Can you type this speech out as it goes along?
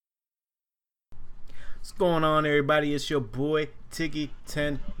What's going on, everybody? It's your boy Tiggy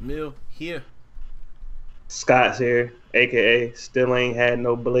 10 Mil here. Scott's here, aka still ain't had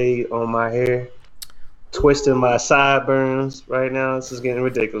no blade on my hair. Twisting my sideburns right now. This is getting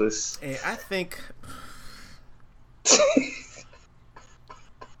ridiculous. And I think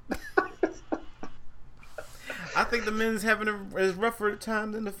the men's having a rougher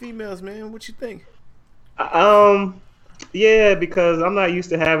time than the females, man. What you think? Yeah, because I'm not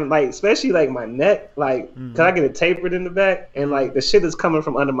used to having especially my neck, cause I get it tapered in the back, and the shit is coming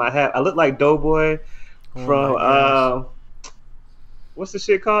from under my hat. I look like Doughboy from what's the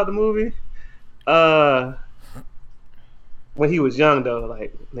shit called, the movie? When he was young though,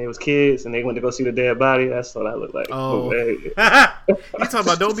 they was kids and they went to go see the dead body. That's what I look like. Oh, you talking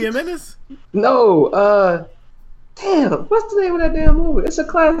about Don't Be a Menace? No, damn, what's the name of that damn movie? It's a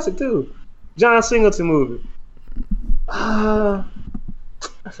classic too. John Singleton movie. I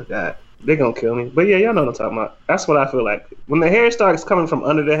forgot. They're gonna kill me. But yeah, y'all know what I'm talking about. That's what I feel like. When the hair starts coming from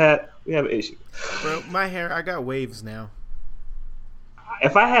under the hat, we have an issue. Bro, my hair, I got waves now.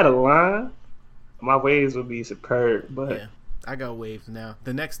 If I had a line, my waves would be superb. But yeah, I got waves now.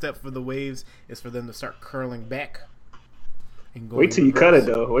 The next step for the waves is for them to start curling back. And going wait till you cut it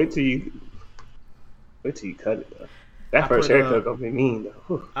though. Wait till you cut it though. That first haircut gonna be mean though.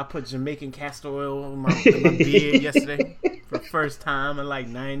 Whew. I put Jamaican castor oil on my beard yesterday for the first time in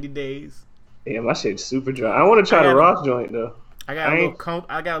 90 days. Yeah, my shit's super dry. I want to try the Ross joint though. I got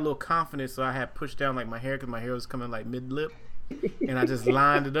a little confidence, so I had pushed down my hair because my hair was coming mid lip, and I just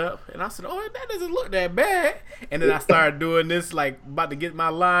lined it up, and I said, "Oh, that doesn't look that bad." And then I started doing this, about to get my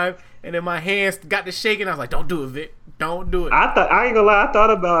line, and then my hands got to shaking. I was like, "Don't do it, Vic. Don't do it." I ain't gonna lie. I thought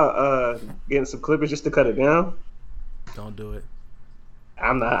about getting some clippers just to cut it down. Don't do it.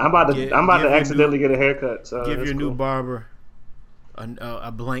 I'm not. I'm about to accidentally get a haircut. So give your cool. new barber a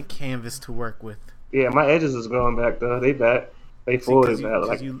blank canvas to work with. Yeah, my edges is growing back though. They back. They forward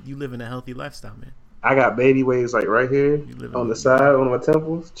back. You live in a healthy lifestyle, man. I got baby waves right here on the side, on my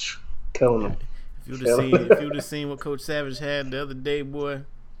temples, killing them. If you'd have seen what Coach Savage had the other day, boy.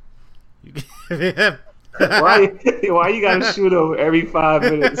 Why you gotta shoot him every 5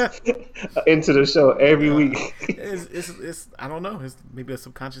 minutes into the show every week? It's I don't know. It's maybe a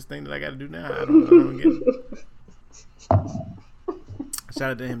subconscious thing that I got to do now. I don't get it.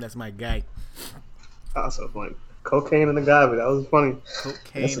 Shout out to him. That's my guy. Also funny. Cocaine and agave. That was funny.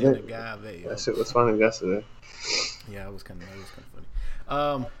 Cocaine and agave. That shit was funny yesterday. Yeah, it was kind of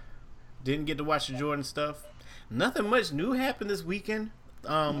funny. Didn't get to watch the Jordan stuff. Nothing much new happened this weekend.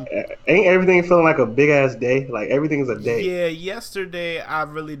 Ain't everything feeling like a big ass day? Like everything's a day. Yeah, yesterday I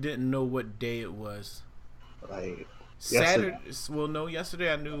really didn't know what day it was. Saturday. Well, no,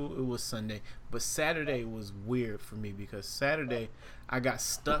 yesterday I knew it was Sunday, but Saturday was weird for me because Saturday I got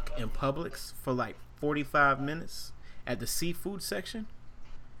stuck in Publix for 45 minutes at the seafood section,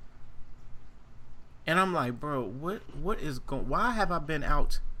 and I'm like, bro, what is going? Why have I been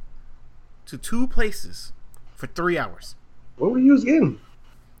out to two places for 3 hours? What were you getting?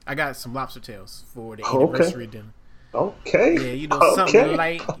 I got some lobster tails for the anniversary dinner. Okay. Yeah, something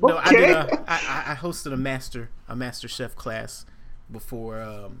light. I hosted a master chef class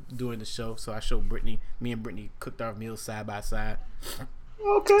before doing the show, so I showed Brittany. Me and Brittany cooked our meals side by side.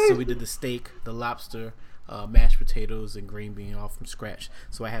 Okay. So we did the steak, the lobster, mashed potatoes, and green bean all from scratch.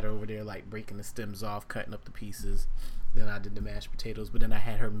 So I had her over there breaking the stems off, cutting up the pieces. Then I did the mashed potatoes, but then I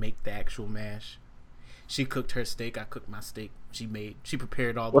had her make the actual mash. She cooked her steak. I cooked my steak. She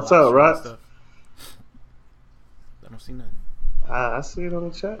prepared all the What's up, Rock? Stuff. I don't see nothing. I see it on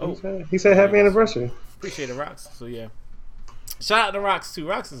the chat. He said happy anniversary. Appreciate it, Rox. So yeah, shout out to Rox too.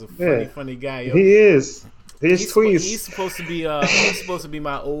 Rox is a funny guy. Yo. He is. His tweets. He's supposed to be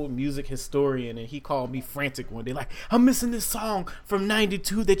my old music historian, and he called me frantic one day, I'm missing this song from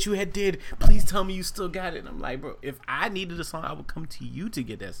 '92 that you had did. Please tell me you still got it. And I'm like, bro, if I needed a song, I would come to you to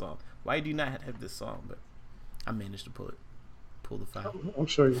get that song. Why do you not have this song? But I managed to pull the file. I'm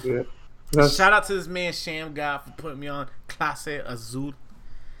sure you did. Shout out to this man Sham God for putting me on Clase Azul.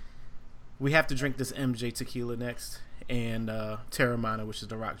 We have to drink this MJ tequila next, and Terramana, which is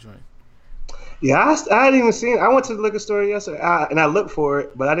the rock joint. Yeah, I hadn't even seen it. I went to the liquor store yesterday, and I looked for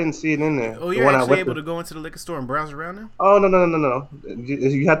it, but I didn't see it in there. Oh, you're actually able to go into the liquor store and browse around now? Oh, no.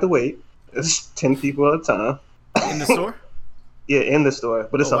 You have to wait. It's 10 people at a time. In the store? Yeah, in the store,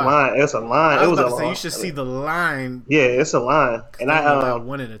 but it's a line. It's a line. I was about to say you should see the line. Yeah, it's a line, and I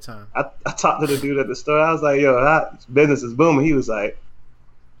one at a time. I talked to the dude at the store. I was like, "Yo, business is booming." He was like,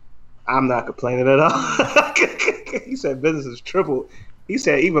 "I'm not complaining at all." He said, "Business is tripled." He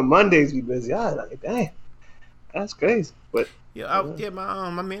said, "Even Mondays be busy." I was like, "Dang." That's crazy. But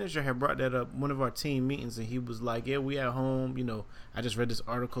my manager had brought that up one of our team meetings, and he was like, "Yeah, we at home. I just read this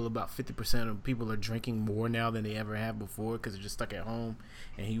article about 50% of people are drinking more now than they ever have before because they're just stuck at home."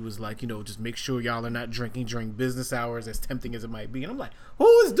 And he was like, just make sure y'all are not drinking during business hours, as tempting as it might be. And I'm like, who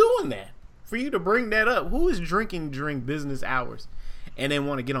is doing that? For you to bring that up, who is drinking during business hours, and then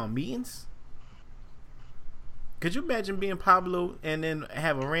want to get on meetings? Could you imagine being Pablo and then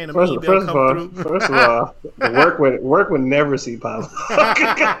have a random email come through? First of all, the work would never see Pablo.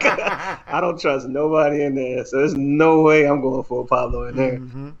 I don't trust nobody in there, so there's no way I'm going for Pablo in there.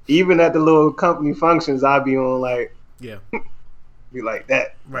 Mm-hmm. Even at the little company functions, I'd be on be like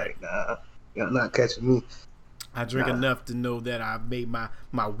that. Right. Like, nah, you're not catching me. I drink enough to know that I've made my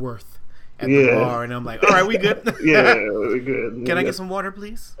worth at the bar, and I'm like, all right, we good? Yeah, we good. Can I get some water,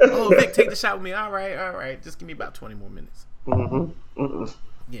 please? Oh, Vic, take the shot with me. All right. Just give me about 20 more minutes. Mm-hmm. Mm-hmm.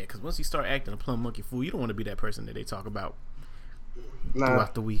 Yeah, because once you start acting a plum monkey fool, you don't want to be that person that they talk about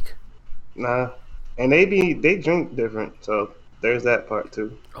throughout the week. Nah, and they drink different, so there's that part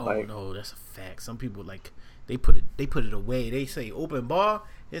too. Oh no, that's a fact. Some people they put it away. They say open bar,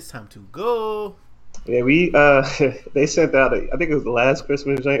 it's time to go. Yeah, they sent out I think it was the last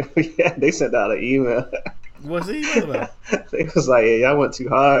Christmas drink. Yeah, they sent out an email. What's the email about? It was like, y'all went too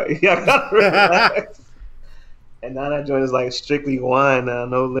hard. Y'all gotta relax. And now that joint is like strictly wine now,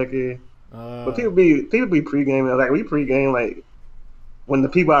 no liquor. But people be pre-gaming. Like we pre-game, like when the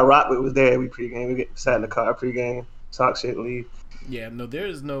people I rock with was there, we pre-game. We sat in the car pre-game, talk shit, leave. Yeah, no,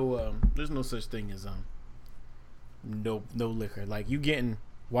 there's no such thing as no liquor. Like you getting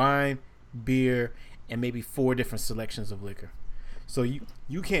wine, beer, and maybe 4 different selections of liquor. So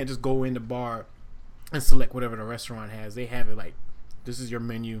you can't just go in the bar and select whatever the restaurant has. They have it like, this is your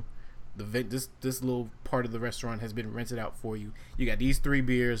menu. This little part of the restaurant has been rented out for you. You got these 3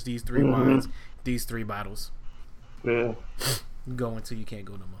 beers, these 3 wines, these 3 bottles. Yeah. You go until you can't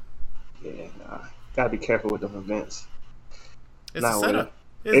go no more. Yeah, gotta be careful with them events. It's a setup.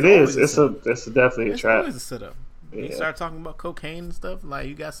 It is. It's definitely a trap. It's always a setup. Yeah. You start talking about cocaine and stuff, like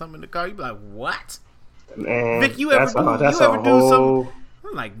you got something in the car, you be like, what? Man, Vic, you ever do something?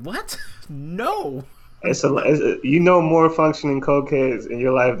 I'm like, what? No. It's more functioning cokeheads in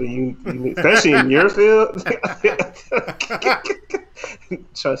your life than you especially in your field.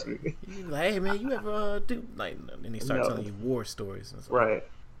 Trust me. You like, hey man, you ever do like? And they start telling you war stories. And stuff. Right.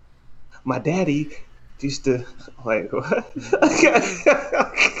 My daddy used to like what?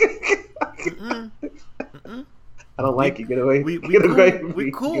 I don't like you. Get away.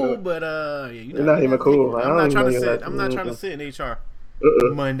 We cool, but you're not even cool. I'm not trying to sit in HR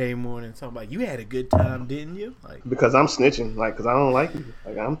Monday morning talking about you had a good time, didn't you? Like because I'm snitching, like because I don't like you.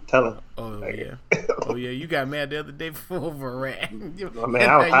 Like I'm telling. Oh yeah. You got mad the other day for over a rat. Oh, man,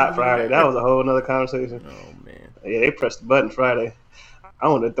 I was hot Friday. That was a whole nother conversation. Oh man. Yeah, they pressed the button Friday. I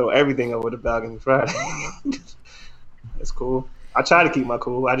wanted to throw everything over the balcony Friday. It's cool. I try to keep my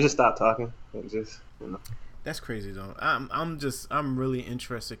cool. I just stopped talking. And just That's crazy though. I'm really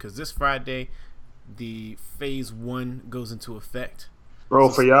interested because this Friday, the phase 1 goes into effect.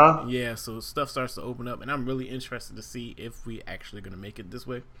 For y'all? Yeah, so stuff starts to open up, and I'm really interested to see if we actually gonna make it this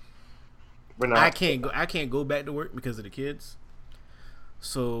way. We're not. I can't go back to work because of the kids.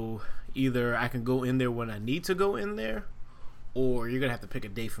 So either I can go in there when I need to go in there, or you're gonna have to pick a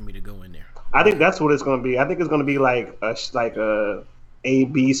day for me to go in there. I think that's what it's gonna be. I think it's gonna be like a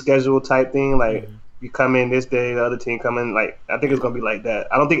A/B schedule type thing. Like you come in this day, the other team come in. Like I think it's gonna be like that.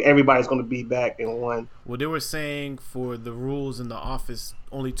 I don't think everybody's gonna be back in one. Well, they were saying for the rules in the office,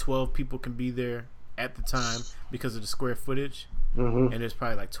 only 12 people can be there at the time because of the square footage, and there's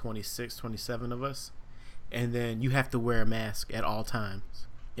probably like 26, 27 of us, and then you have to wear a mask at all times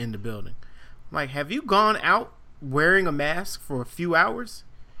in the building. Like, have you gone out wearing a mask for a few hours,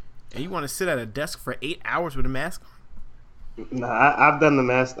 and you want to sit at a desk for 8 hours with a mask on? Nah, I've done the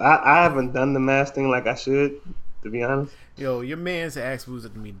mask. I haven't done the mask thing like I should, to be honest. Yo, your man's asked was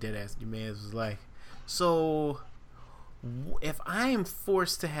at me dead ass. Your man's was like, so if I am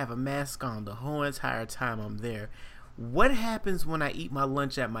forced to have a mask on the whole entire time I'm there, what happens when I eat my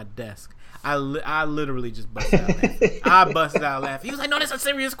lunch at my desk? I literally just busted out laughing. I busted out laughing. He was like, no, that's a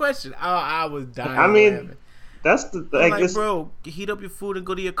serious question. I was dying. I mean, laughing. That's the like, bro, heat up your food and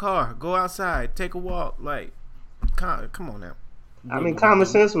go to your car. Go outside. Take a walk. Like, come on now. I mean, common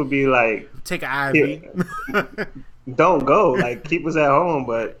sense would be like, take an IV. Don't go. Like, keep us at home.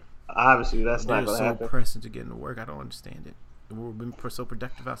 But obviously, that's not going to happen. They're so pressing to get into work. I don't understand it. We've been so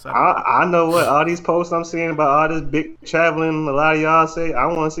productive outside. I know what all these posts I'm seeing about all this big traveling. A lot of y'all say I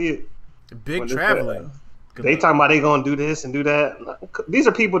want to see it. Big traveling. They talking about they gonna do this and do that. These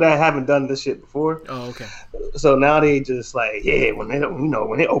are people that haven't done this shit before. Oh, okay. So now they just like, yeah, when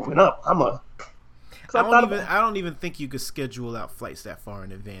they open up, I don't even think you could schedule out flights that far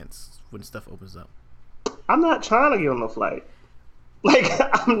in advance when stuff opens up. I'm not trying to get on the flight. Like,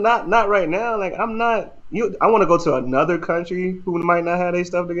 I'm not right now. Like, I'm not. I want to go to another country who might not have their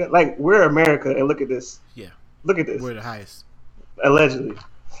stuff together. Like, we're America, and look at this. Yeah. Look at this. We're the highest. Allegedly.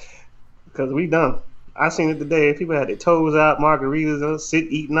 Because we done. I seen it today. People had their toes out, margaritas,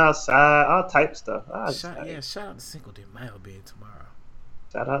 eating outside, all type of stuff. Shout out to Cinco de Mayo being tomorrow.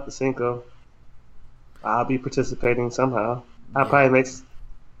 Shout out to Cinco. I'll be participating somehow. I'll probably make.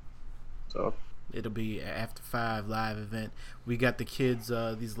 So. It'll be an after 5 live event. We got the kids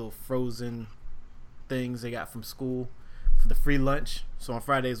these little frozen things they got from school for the free lunch. So on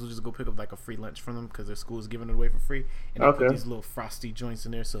Fridays we'll just go pick up like a free lunch from them because their school is giving it away for free. And they put these little frosty joints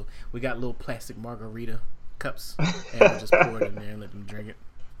in there. So we got little plastic margarita cups and we'll just pour it in there and let them drink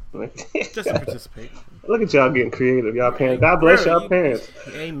it. Just to participate. Look at y'all getting creative, y'all parents. God bless y'all parents.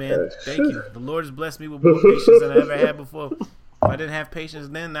 Hey man, thank you. The Lord has blessed me with more patience than I ever had before. If I didn't have patience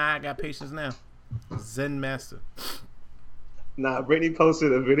then, now I got patience now. Zen master. Nah, Brittany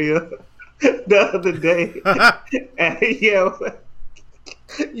posted a video the other day, and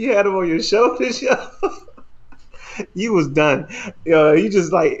you had him on your shoulders, yo. You was done. You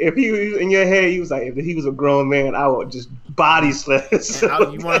just like if he was in your head, he was like if he was a grown man, I would just body slam.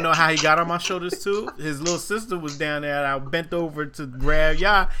 You want to know how he got on my shoulders too? His little sister was down there, and I bent over to grab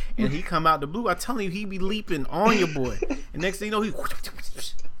y'all, and he come out the blue. I telling you, he be leaping on your boy, and next thing you know, he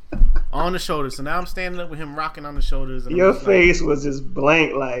on the shoulders. So now I'm standing up with him rocking on the shoulders. And your face was just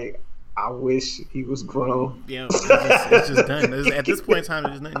blank, like I wish he was grown. Yeah, it's just done. At this point in time,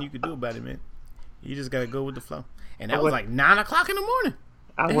 there's nothing you can do about it, man. You just gotta go with the flow. And that was like 9 o'clock in the morning.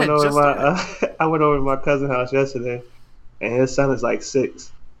 I went over to my cousin's house yesterday, and his son is like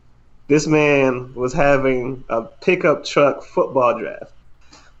 6. This man was having a pickup truck football draft.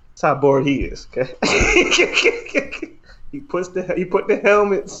 That's how bored he is. Okay, he put the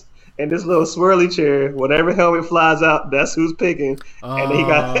helmets in this little swirly chair. Whatever helmet flies out, that's who's picking. And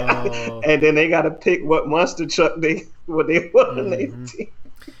then they got to pick what monster truck they want on their team.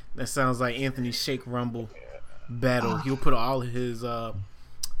 That sounds like Anthony's Shake Rumble battle. He'll put all his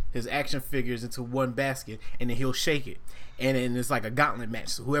action figures into one basket, and then he'll shake it, and then it's like a gauntlet match.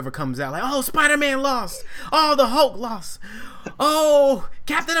 So whoever comes out like, oh, Spider-Man lost, oh, the Hulk lost, oh,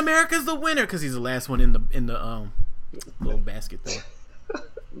 Captain America's the winner because he's the last one in the little basket thing.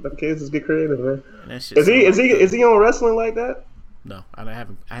 The kids just get creative, man. That shit is he on wrestling like that? No, I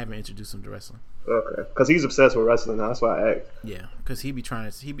haven't introduced him to wrestling. Okay, because he's obsessed with wrestling now. That's why I asked. Yeah, because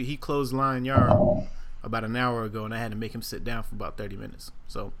he closed Lion Yard about an hour ago, and I had to make him sit down for about 30 minutes.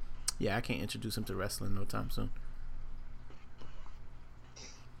 So, yeah, I can't introduce him to wrestling no time soon.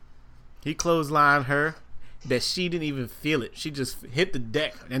 He clotheslined her that she didn't even feel it. She just hit the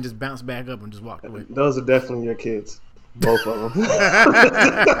deck and just bounced back up and just walked away. Those are definitely your kids. Both of them.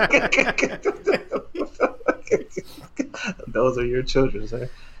 Those are your children, sir.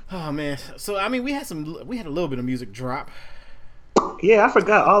 Oh man! So I mean, we had a little bit of music drop. Yeah, I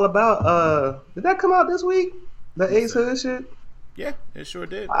forgot all about. Did that come out this week? The Ace Hood shit. Yeah, it sure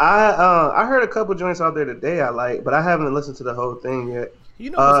did. I heard a couple joints out there today I like, but I haven't listened to the whole thing yet. You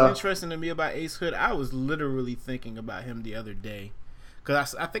know what's interesting to me about Ace Hood? I was literally thinking about him the other day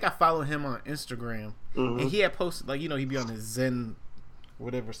because I think I follow him on Instagram, and he had posted he'd be on his Zen,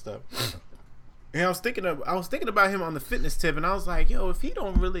 whatever stuff. And I was thinking about him on the fitness tip, and I was like, yo, if he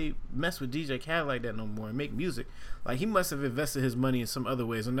don't really mess with DJ Khaled like that no more and make music, like he must have invested his money in some other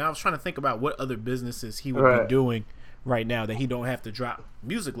ways. And now I was trying to think about what other businesses he would be doing right now that he don't have to drop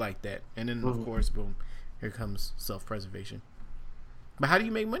music like that. And then of course, boom, here comes self-preservation. But how do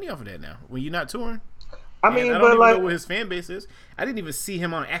you make money off of that now when you're not touring? I don't even know what his fan base is. I didn't even see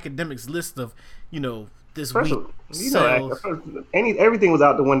him on Academics list of this week. Everything was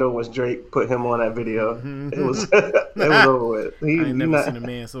out the window once Drake put him on that video. It was over with. I ain't never seen a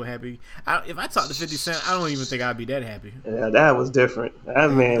man so happy. If I talked to 50 Cent, I don't even think I'd be that happy. Yeah, that was different.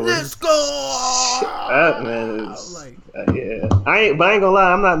 That man was. Let's go. That man is. Yeah, I ain't gonna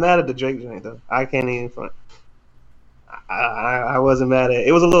lie. I'm not mad at the Drake joint though. I can't even front. I wasn't mad at it.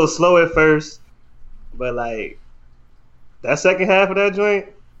 It was a little slow at first, but like that second half of that joint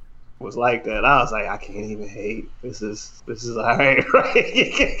was like that. I was like, I can't even hate. This is all right,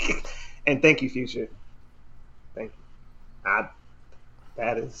 right? And thank you, Future. Thank you.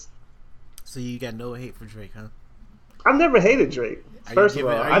 That is. So you got no hate for Drake, huh? I've never hated Drake. First of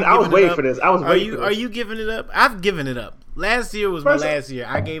all, I was waiting for this. Are you giving it up? I've given it up. Last year was my last year.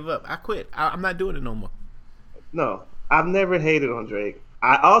 I gave up. I quit. I'm not doing it no more. No, I've never hated on Drake.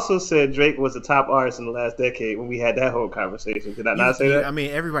 I also said Drake was the top artist in the last decade when we had that whole conversation. Did I not say that? I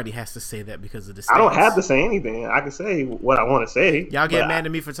mean, everybody has to say that because of the stats. I don't have to say anything. I can say what I want to say. Y'all get mad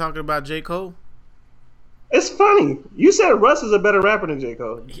at me for talking about J. Cole? It's funny. You said Russ is a better rapper than J.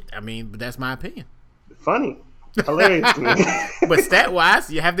 Cole. I mean, but that's my opinion. Funny. Hilarious to me. But stat-wise,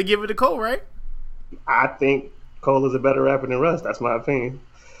 you have to give it to Cole, right? I think Cole is a better rapper than Russ. That's my opinion.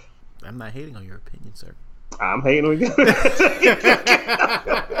 I'm not hating on your opinion, sir. I'm hating on you.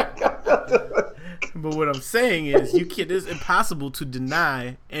 But what I'm saying is, it's impossible to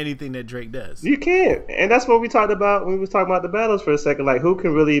deny anything that Drake does. You can't, and that's what we talked about when we was talking about the battles for a second. Like, who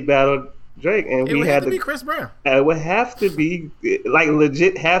can really battle Drake? And it would have to be Chris Brown. It would have to be, like,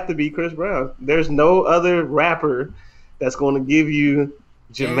 legit have to be Chris Brown. There's no other rapper that's going to give you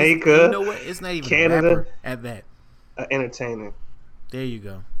Jamaica. You know what? It's not even Canada, a rapper at that. Entertainer. There you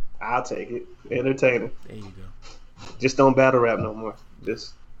go. I'll take it. Entertainer. There you go. Just don't battle rap no more.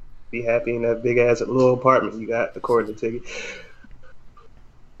 Just be happy in that big ass little apartment you got, according to Tiggy.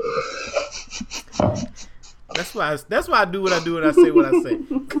 That's why I do what I do and I say what I say.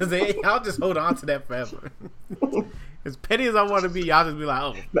 Because y'all just hold on to that forever. As petty as I want to be, y'all just be like,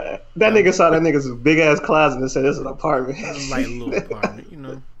 oh. That nigga saw that nigga's big ass closet and said, this is an apartment. It's like a little apartment, you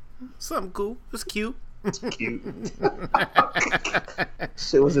know. Something cool. It's cute. It's cute.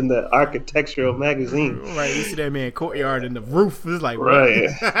 Shit was in the architectural magazine. Right, you see that man courtyard and the roof is like, right.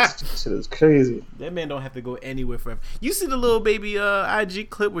 Shit is crazy. That man don't have to go anywhere forever. You see the little baby IG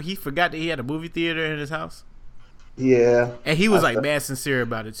clip where he forgot that he had a movie theater in his house? Yeah. And he was like mad sincere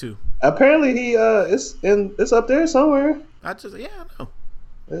about it too. Apparently he it's up there somewhere. I know.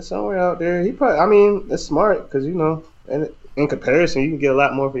 It's somewhere out there. He probably, I mean, it's smart because, you know, and in comparison, you can get a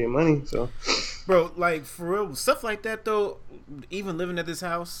lot more for your money. So, bro, like, for real, stuff like that, though, even living at this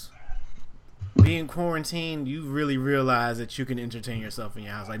house, being quarantined, you really realize that you can entertain yourself in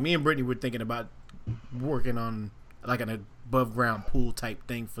your house. Like, me and Brittany were thinking about working on, like, an above-ground pool type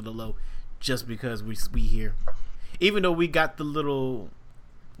thing for the low just because we here. Even though we got the little,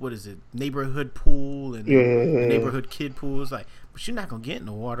 what is it, neighborhood pool and neighborhood kid pool. It's like, but you're not going to get in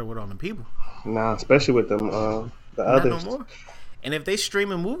the water with all them people. Nah, especially with them, the others. No more. And if they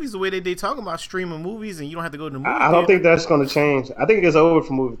streaming movies the way they talking about streaming movies and you don't have to go to the movie I don't think that's going to change. I think it's over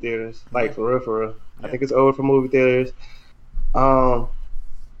for movie theaters. Like, for real. Yeah. I think it's over for movie theaters.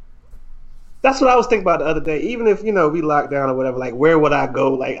 That's what I was thinking about the other day. Even if, you know, we locked down or whatever, like, where would I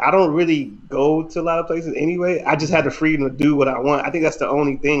go? Like, I don't really go to a lot of places anyway. I just had the freedom to do what I want. I think that's the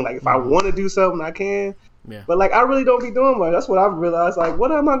only thing. Like, if I want to do something, I can. Yeah. But, like, I really don't be doing much. That's what I've realized. Like,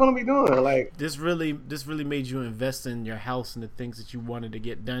 what am I going to be doing? Like, this really made you invest in your house and the things that you wanted to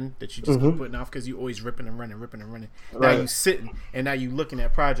get done that you just keep putting off because you always ripping and running. Right. Now you sitting and now you looking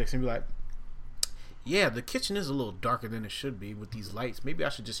at projects and be like, yeah, the kitchen is a little darker than it should be with these lights. Maybe I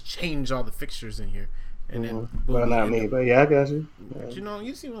should just change all the fixtures in here. And then, well, not me, but yeah, I got you. Yeah. But you know,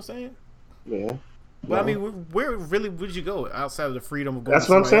 you see what I'm saying? Yeah. Well, I mean, where really would you go outside of the freedom of going to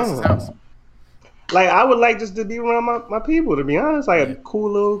somebody else's house? Like, I would like just to be around my people, to be honest. Like a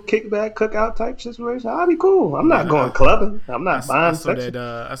cool little kickback, cookout type situation. I'd be cool. I'm not going clubbing. I'm not buying sex.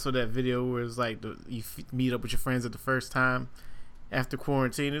 I saw that video where it's like you meet up with your friends at the first time after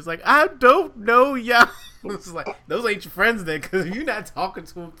quarantine. It's like, I don't know y'all. It's like, those ain't your friends then because you're not talking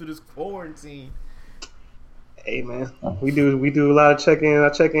to them through this quarantine. Hey, man. We do a lot of check-in. I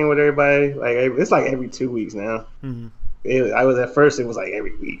check in with everybody. Like, it's like every 2 weeks now. Mm-hmm. I was at first. It was like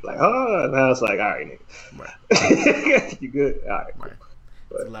every week. Like, oh, now it's like, all right, nigga. Right. You good? All right. Right.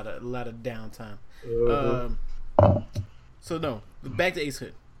 It's a lot of downtime. Mm-hmm. So no, back to Ace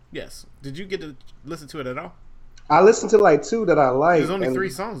Hood. Yes. Did you get to listen to it at all? I listened to like 2 that I like. There's only 3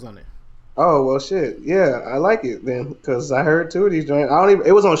 songs on it. Oh well, shit. Yeah, I like it then because I heard 2 of these joints.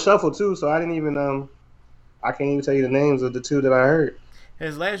 It was on shuffle too, so I didn't even I can't even tell you the names of the 2 that I heard.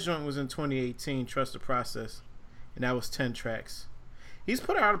 His last joint was in 2018, Trust the Process. And that was 10 tracks. He's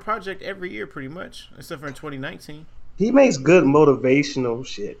put out a project every year pretty much, except for in 2019. He makes good motivational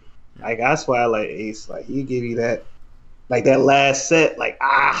shit. Like, that's why I like Ace. Like, he give you that, like, that last set, like,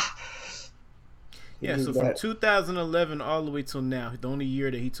 Yeah, so from 2011 all the way till now, the only year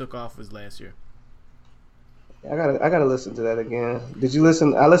that he took off was last year. I gotta listen to that again. Did you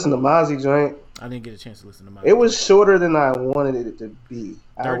listen? I listened to Mozzie joint. I didn't get a chance to listen to Mozzie. It was shorter than I wanted it to be.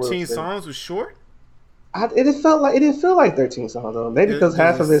 13 songs was short? It didn't feel like 13 songs though. Maybe because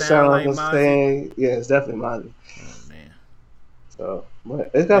half of it sound like saying, yeah, it's definitely Mozzie. Oh man. So, but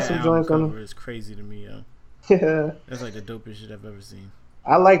it's got some joints on it. It's crazy to me, yo. Yeah. That's like the dopest shit I've ever seen.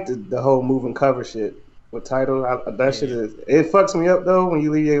 I like the whole moving cover shit. with title. That shit is. It fucks me up though when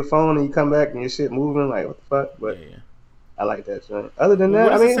you leave your phone and you come back and your shit moving. Like what the fuck? But I like that joint. Other than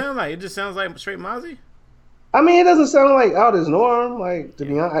that, what does it sound like? It just sounds like straight Mozzie. I mean, it doesn't sound like out his norm. Like to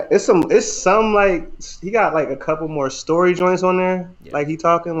be honest, it's some like he got like a couple more story joints on there. Yeah. Like he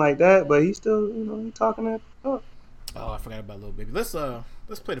talking like that, but he still he talking that. Oh, I forgot about Lil Baby.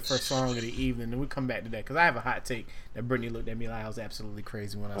 Let's play the first song of the evening, and we come back to that because I have a hot take that Brittany looked at me like I was absolutely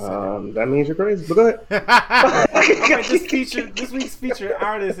crazy when I said that. That means you're crazy. But go ahead. Right, this week's featured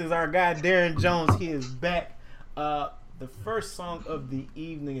artist is our guy Darren Jones. He is back. The first song of the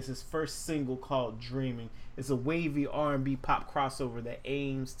evening is his first single called "Dreaming." It's a wavy R&B pop crossover that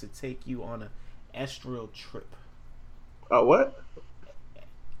aims to take you on an astral trip. What?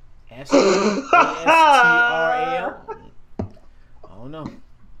 Astral? A-S-T-R-A-L? I don't know.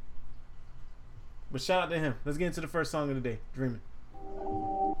 But shout out to him. Let's get into the first song of the day, "Dreaming."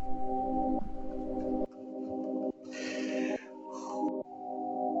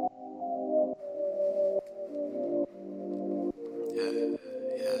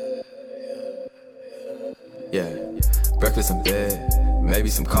 Yeah, breakfast in bed, maybe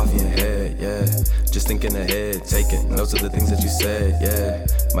some coffee in head, yeah. Just thinking ahead, taking notes of the things that you said, yeah.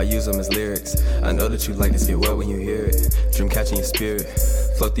 Might use them as lyrics. I know that you like to get wet when you hear it. Dream catching your spirit,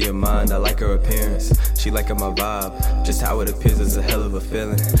 float through your mind. I like her appearance, she liking my vibe. Just how it appears is a hell of a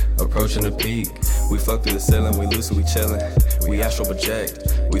feeling. Approaching the peak, we float through the ceiling. We loose, we chillin'. We astral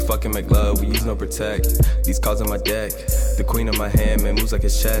project, we fucking make love. We use no protect. These cards on my deck, the queen of my hand, man, moves like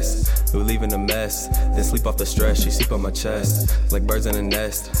his chest. We leaving a mess, then sleep off the stress. She sleep on my chest, like birds in a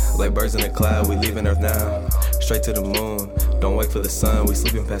nest, like birds in a cloud. We leaving Earth now, straight to the moon. Don't wait for the sun, we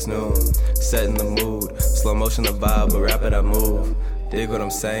sleeping past noon. Setting the mood, slow motion the vibe, but rapid I move. Dig what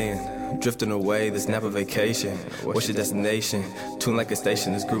I'm saying? Drifting away, this nap a vacation. What's your destination? Tune like a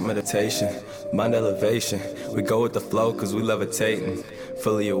station, this group meditation. Mind elevation, we go with the flow cause we levitating.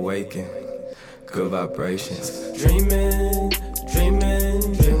 Fully awakened, good vibrations. Dreaming,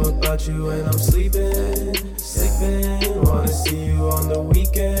 dreaming, dream about you when I'm sleeping. Sleeping, wanna see you on the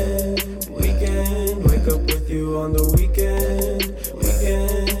weekend. Weekend, wake up with you on the weekend.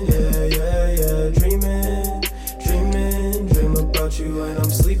 Weekend, yeah, yeah, yeah. Dreaming, dreaming, dream about you when I'm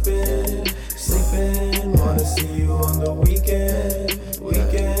sleeping. Sleeping, wanna see you on the weekend.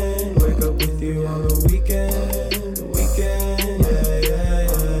 Weekend, wake up with you on the weekend. Weekend, yeah, yeah,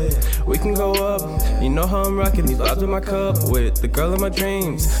 yeah, yeah. We can go up, you know how I'm rocking these vibes in my cup with the girl of my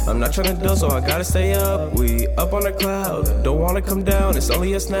dreams. I'm not trying to dull, so I gotta stay up. We up on the cloud, don't wanna come down, it's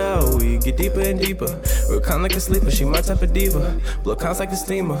only us now. We get deeper and deeper, we're kinda like a sleeper, she my type of diva. Blow counts like a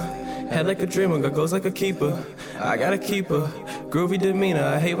steamer, head like a dreamer, girl goes like a keeper. I gotta keep her, groovy demeanor,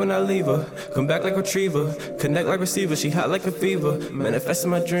 I hate when I leave her. Come back like retriever, connect like receiver, she hot like a fever. Manifesting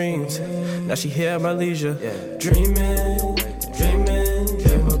my dreams, now she here at my leisure. Dreaming, dreaming,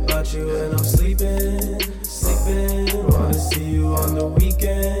 dream about you when I'm sleeping. Sleeping, wanna see you on the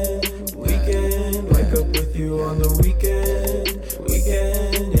weekend. Weekend, wake up with you on the weekend.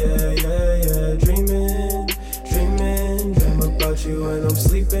 Weekend, yeah, yeah, yeah. Dreaming, dreaming, dream about you when I'm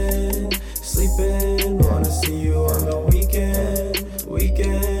sleeping. Sleeping, wanna see you on the weekend.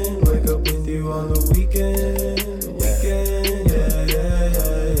 Weekend, wake up with you on the weekend. Weekend, yeah, yeah,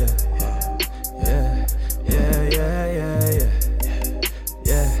 yeah, yeah. Yeah, yeah, yeah, yeah, yeah.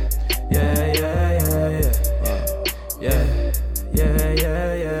 Yeah, yeah, yeah, yeah, yeah. Yeah, yeah,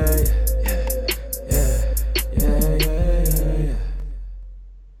 yeah, yeah, yeah, yeah, yeah, yeah.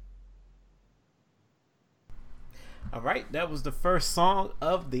 All right, that was the first song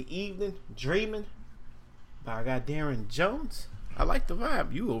of the evening, "Dreaming" by our guy Darren Jones. I like the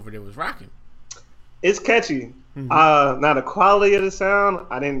vibe. You over there was rocking. It's catchy. Now the quality of the sound,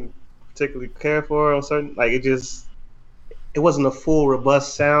 I didn't particularly care for on certain. Like it wasn't a full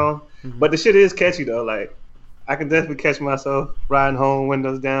robust sound, but the shit is catchy though. Like I can definitely catch myself riding home,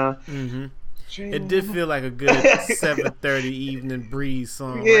 windows down. It did feel like a good 7:30 evening breeze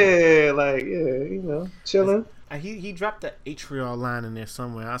song. Yeah, like you know, chilling. He dropped the atrial line in there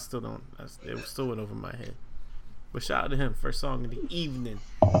somewhere. I still don't. It still went over my head. But shout out to him. First song of the evening,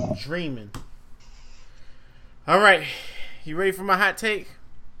 "Dreaming." All right, you ready for my hot take?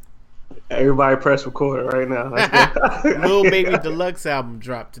 Everybody press record right now. Lil Baby Deluxe album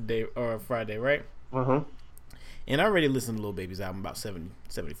dropped today or Friday, right? And I already listened to Lil Baby's album about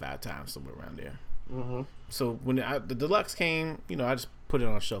 75 times, somewhere around there. So when the Deluxe came, I just put it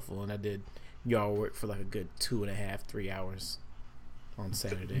on shuffle and I did yard work for like a good 2.5, 3 hours on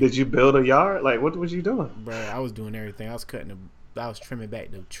Saturday. Did you build a yard? Like, what was you doing? Bro, I was doing everything. I was trimming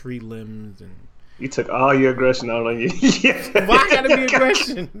back the tree limbs and You took all your aggression out on you. Why I gotta be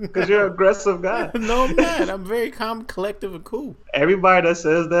aggression? Because you're an aggressive guy. No, I'm not. I'm very calm, collective, and cool. Everybody that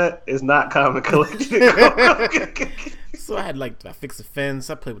says that is not calm and collected. So I fixed a fence.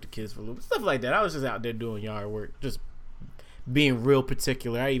 I played with the kids for a little bit, stuff like that. I was just out there doing yard work, just being real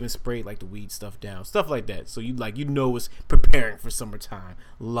particular. I even sprayed like the weed stuff down, stuff like that. So it's preparing for summertime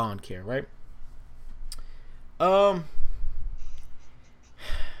lawn care, right?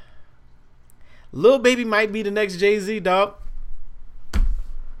 Lil Baby might be the next Jay-Z, dog.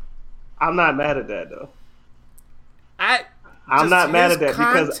 I'm not mad at that though. I'm not mad at that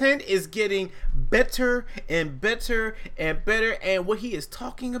because content is getting better and better and better, and what he is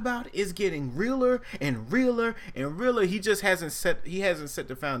talking about is getting realer and realer and realer. He just hasn't set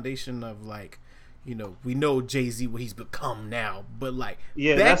the foundation of like, you know, we know Jay-Z what he's become now, but like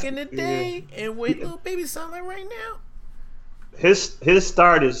back in the day and what Lil Baby sound like right now. His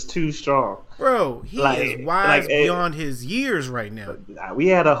start is too strong, bro. He is wise beyond his years right now. We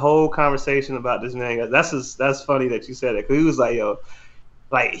had a whole conversation about this man. That's funny that you said it, because he was like, yo,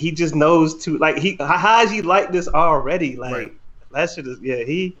 like he just knows to like how is he like this already? Like right. That shit is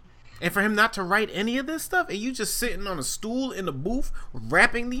And for him not to write any of this stuff, and you just sitting on a stool in the booth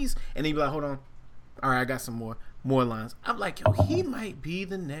rapping these, and he be like, hold on, all right, I got some more lines. I'm like, yo, he might be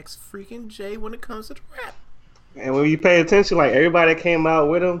the next freaking Jay when it comes to the rap. And when you pay attention, like everybody that came out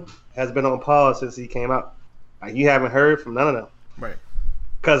with him has been on pause since he came out. Like you haven't heard from none of them, right?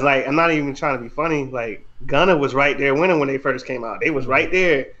 Because like I'm not even trying to be funny. Like Gunna was right there winning when they first came out. They was right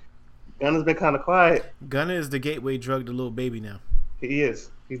there. Gunna's been kind of quiet. Gunna is the gateway drug to Lil Baby now. He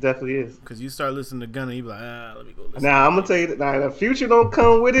is. He definitely is. Because you start listening to Gunna, you be like, let me go listen. Now I'm gonna tell you that now the Future don't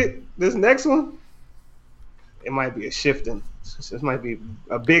come with it. This next one, it might be a shifting. This might be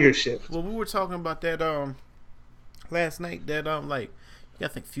a bigger shift. Well, we were talking about that last night. That I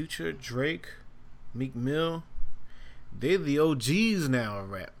think Future, Drake, Meek Mill, they're the OGs now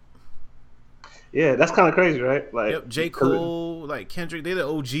of rap. Yeah, that's kind of crazy, right? Like yep, J. Cole, like Kendrick, they're the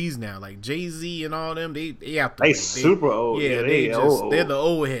OGs now. Like Jay-Z and all them, they out there. They super old. Yeah, they're the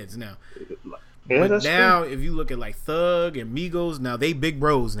old heads now. Yeah, but now, if you look at like Thug and Migos, now they big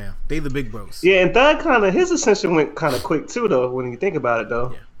bros now. They the big bros. Yeah, and Thug his ascension went kind of quick too, though. When you think about it,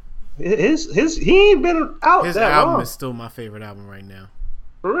 though. Yeah. He ain't been out his that album long. Is still my favorite album right now.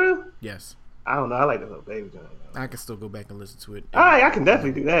 For real? Yes. I don't know. I like the Lil Baby joint. I can still go back and listen to it. I can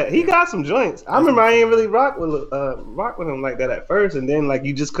definitely do that. He got some joints. I remember I ain't really rock with him like that at first, and then like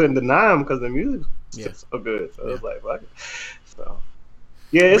you just couldn't deny him because the music was so good. So it was like, fuck it. So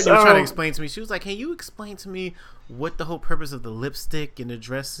yeah, it's trying to explain to me. She was like, "Can you explain to me what the whole purpose of the lipstick and the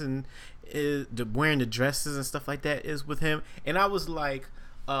dressing is, wearing the dresses and stuff like that is with him?" And I was like,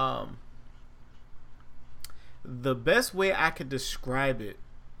 the best way I could describe it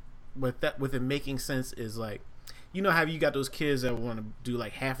with it making sense is like, you know how you got those kids that want to do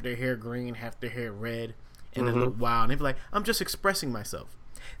like half their hair green, half their hair red, and they look wild, and they be like, I'm just expressing myself.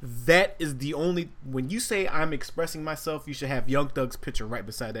 That is the only, when you say I'm expressing myself, you should have Young Thug's picture right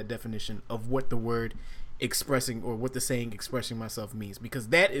beside that definition of what the word expressing or what the saying expressing myself means, because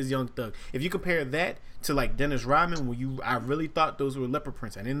that is Young Thug. If you compare that to like Dennis Rodman, I really thought those were leopard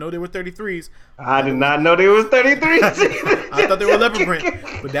prints. I didn't know they were 33s. I did not know they was 33s. I thought they were leopard print,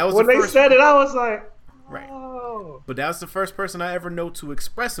 but that was when they said it, I was like, right. But that was the first person I ever know to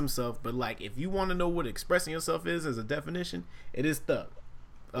express himself. But like, if you want to know what expressing yourself is as a definition, it is Thug.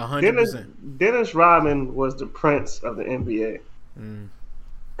 100%. Dennis Rodman was the Prince of the NBA.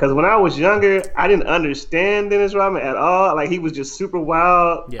 Because when I was younger, I didn't understand Dennis Rodman at all. Like, he was just super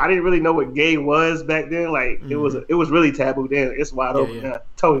wild. Yeah. I didn't really know what gay was back then. Like, it was really taboo then. It's wide open now.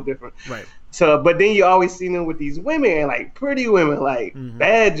 Totally different. Right. So, but then you always see them with these women, and like pretty women, like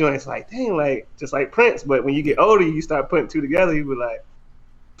bad joints, like dang, like just like Prince. But when you get older, you start putting two together. You be like,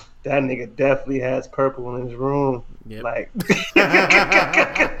 that nigga definitely has purple in his room. Yep. Like,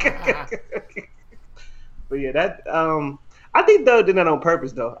 but yeah, that I think Thug did that on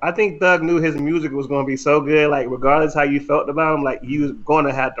purpose, though. I think Thug knew his music was going to be so good, like regardless how you felt about him, like he was going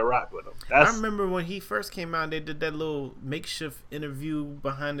to have to rock with him. I remember when he first came out, they did that little makeshift interview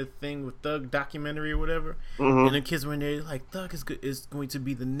behind the thing with Thug documentary or whatever, and the kids were in there like, Thug is going to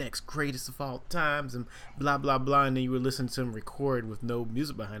be the next greatest of all times, and blah blah blah, and then you would listen to him record with no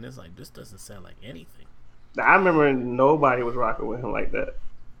music behind it. It's like, this doesn't sound like anything. I remember nobody was rocking with him like that.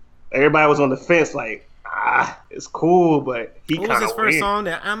 Everybody was on the fence, like, it's cool, but he kind of. What was his first song?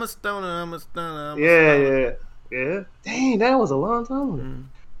 That I'm a stoner. Yeah. Dang, that was a long time ago.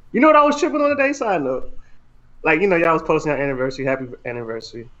 You know what I was tripping on today? Side note, like, you know, y'all was posting our anniversary, happy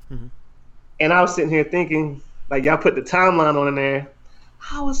anniversary, and I was sitting here thinking, like, y'all put the timeline on in there.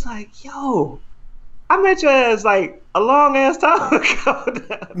 I was like, yo, I met your ass like a long ass time ago.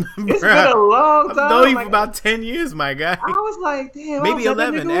 It's been a long time. I've known you for about 10 years, my guy. I was like, damn. Maybe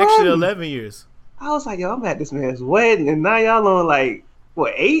 11. Actually, 11 years. I was like, yo, I'm at this man's wedding, and now y'all on like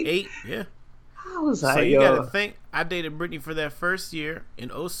what 8? 8, yeah. I was like, so you yo. gotta think. I dated Brittany for that first year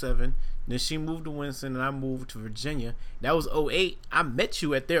in 07. Then she moved to Winston, and I moved to Virginia. That was 08. I met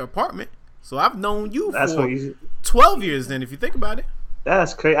you at their apartment, so I've known you for 12 years. Then, if you think about it,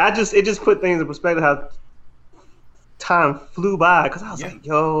 that's crazy. It just put things in perspective how time flew by, because I was like,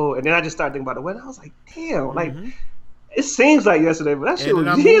 yo, and then I just started thinking about the wedding. I was like, damn, like it seems like yesterday, but that shit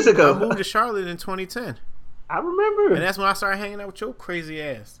was years ago. I moved to Charlotte in 2010. I remember, and that's when I started hanging out with your crazy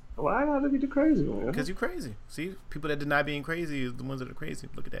ass. Well, I gotta be the crazy one. Because you crazy. See, people that deny being crazy is the ones that are crazy.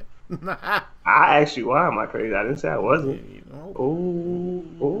 Look at that. I asked you, why am I crazy? I didn't say I wasn't. Yeah, you know.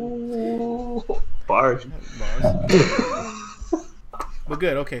 Oh, bars. But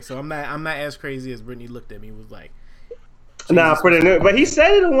good. Okay, so I'm not as crazy as Brittany looked at me. Was like, nah, but he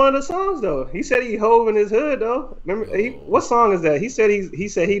said it in one of the songs though. He said he hove in his hood though. Remember, what song is that? He said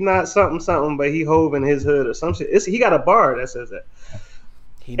he not something, but he hove in his hood or some shit. He got a bar that says that.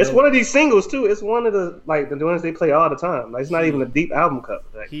 It's one of these singles too. It's one of the ones they play all the time. Like, it's not even a deep album cover.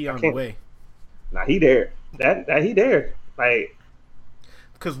 Like, he on the way. Nah, he there. That he there. Like,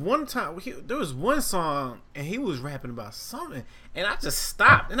 because one time there was one song and he was rapping about something, and I just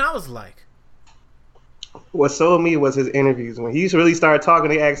stopped and I was like, what sold me was his interviews. When he really started talking,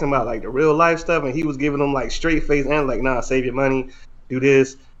 they asked him about like the real life stuff, and he was giving them like straight face and like, nah, save your money, do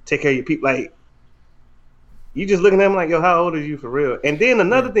this, take care of your people. Like, you just looking at him like, yo, how old are you for real? And then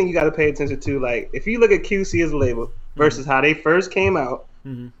another thing you got to pay attention to, like, if you look at QC as a label versus how they first came out,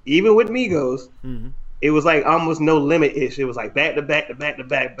 even with Migos, it was like almost no limit-ish. It was like back to back to back to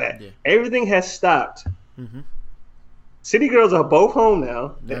back back. Yeah. Everything has stopped. City Girls are both home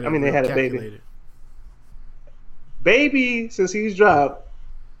now. I mean, they had a baby. Baby, since he's dropped,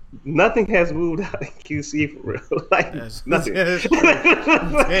 nothing has moved out in QC for real. Like, nothing. Damn.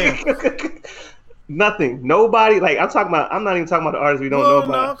 Nothing. Nobody. Like, I'm not even talking about the artists we don't know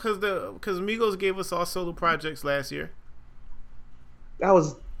about. No, because Migos gave us all solo projects last year. Or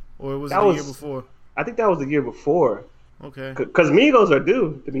was it the year before? I think that was the year before. Okay. Because Migos are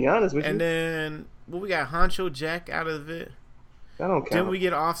due, to be honest with you. And then, we got Honcho Jack out of it. I don't count. Didn't we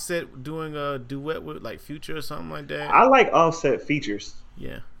get Offset doing a duet with like Future or something like that? I like Offset features.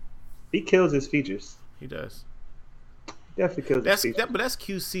 Yeah. He kills his features. He does. Definitely kills his features. But that's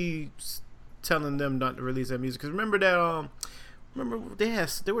QC telling them not to release that music. Because remember that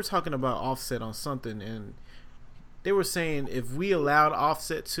they were talking about Offset on something, and they were saying if we allowed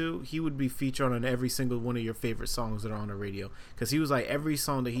Offset to, he would be featured on every single one of your favorite songs that are on the radio. Because he was like, every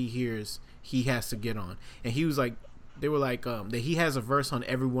song that he hears, he has to get on. And he was like, they were like, that he has a verse on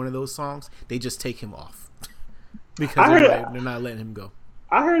every one of those songs. They just take him off because they're not letting him go.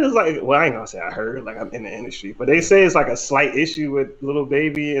 I heard it's like, well, I ain't gonna say I heard, like, I'm in the industry, but they say it's like a slight issue with Lil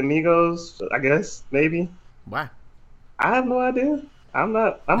Baby and Migos, I guess, maybe. Why? I have no idea. I'm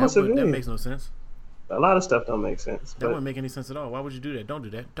a civilian. That makes no sense. A lot of stuff don't make sense. That wouldn't make any sense at all. Why would you do that? Don't do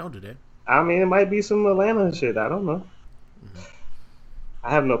that. Don't do that. I mean, it might be some Atlanta shit. I don't know.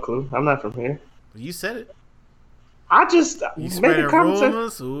 I have no clue. I'm not from here. You said it. I just make a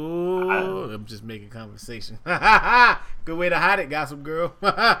conversation. Ooh, I'm just making conversation. Good way to hide it, gossip girl.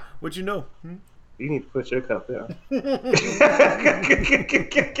 What you know? You need to put your cup down.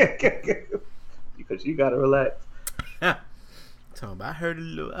 Because you gotta relax. I heard a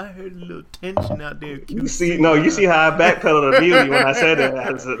little tension out there. You see how I backpedaled immediately when I said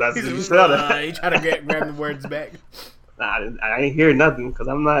that. You try to grab the words back. Nah, I ain't hear nothing because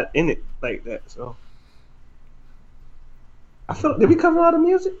I'm not in it like that. So. Did we cover all the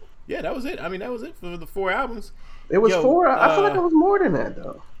music? Yeah, that was it. I mean, that was it for the 4 albums. It was 4. I feel like it was more than that,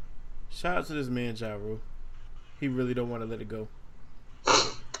 though. Shout out to this man, Ja Rule. He really don't want to let it go.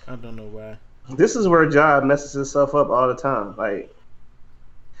 I don't know why. This is where Ja messes himself up all the time. Like,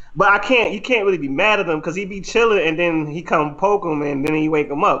 but you can't really be mad at him because he be chilling and then he come poke him and then he wake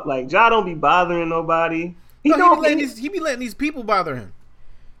him up. Like, Ja don't be bothering nobody. He be letting these people bother him.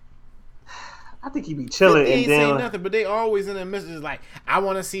 I think he be chilling 50 and ain't then saying nothing, but they always in the messages like, I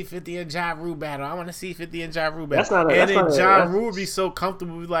want to see 50 and Ja Rule battle. I want to see 50 and Ja Rule battle. And then Ja Rule be so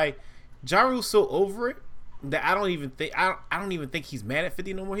comfortable, like Ja Rule's so over it that I don't even think he's mad at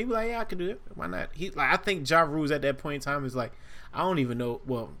 50 no more. He be like, yeah, I can do it. Why not? I think Ja Rule's at that point in time is like, I don't even know.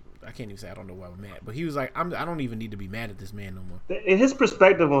 Well, I can't even say I don't know why I'm mad, but he was like, I don't even need to be mad at this man no more. His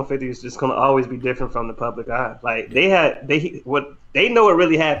perspective on 50 is just gonna always be different from the public eye. Like they know what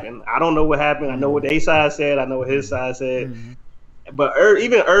really happened. I don't know what happened. I know what their side said. I know what his side said. But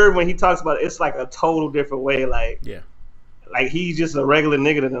even Irv, when he talks about it, it's like a total different way. Like he's just a regular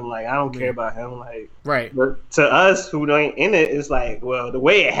nigga to them. Like I don't care about him. Like right. But to us who ain't in it, it's like, well, the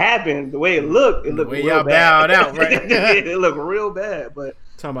way it happened, the way it looked the way real y'all bad. bowed out, right? It looked real bad. But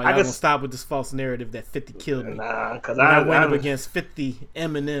talking about y'all gonna stop with this false narrative that 50 killed me. Nah, because I went up against 50,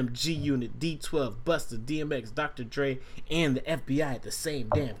 Eminem, G Unit, D12, Busta, DMX, Dr. Dre, and the FBI at the same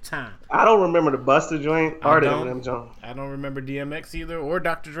damn time. I don't remember the Busta joint or the Eminem joint. I don't remember DMX either or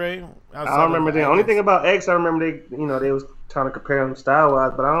Dr. Dre. I don't remember the only thing about X. I remember they was trying to compare them style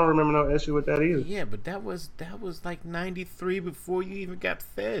wise, but I don't remember no issue with that either. Yeah, but that was like 93 before you even got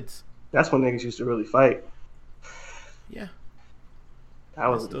feds. That's when niggas used to really fight. Yeah. That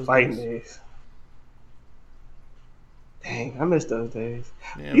was the fighting days. Dang, I miss those days.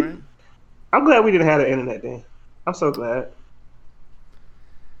 Yeah, right. I'm glad we didn't have the internet then. I'm so glad.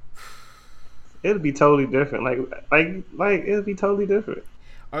 It'd be totally different. Like it'd be totally different.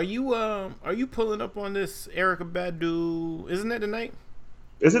 Are you pulling up on this Erykah Badu? Isn't that tonight?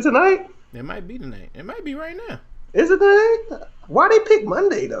 Is it tonight? It might be tonight. It might be right now. Is it tonight? Why they pick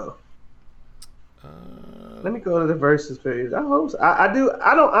Monday though? Let me go to the versus page. I hope so. I do.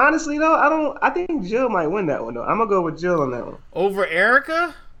 I don't honestly though. I think Jill might win that one though. I'm gonna go with Jill on that one. Over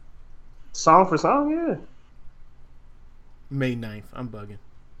Erykah? Song for song, yeah. May 9th. I'm bugging.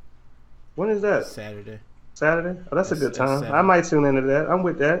 When is that? Saturday. Oh, that's a good time. I might tune into that. I'm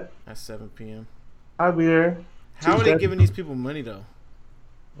with that. At 7 p.m. I'll be there. How are they giving these people money though?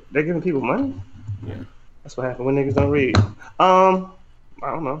 They're giving people money? Yeah. That's what happened when niggas don't read. I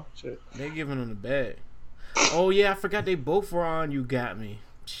don't know. Shit. They giving them the bag. Oh yeah, I forgot they both were on You Got Me.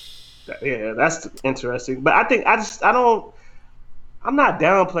 Yeah, that's interesting. But I think I'm not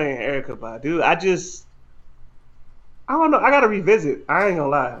downplaying Erykah Badu. I don't know. I gotta revisit. I ain't gonna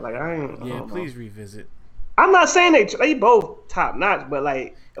lie. Like Please revisit. I'm not saying they both top notch, but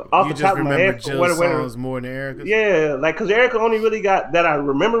like off the top of my head, Jill's songs more than Erykah's. Yeah, like because Erykah only really got that I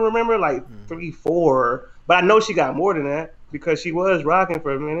remember like 3, 4, but I know she got more than that because she was rocking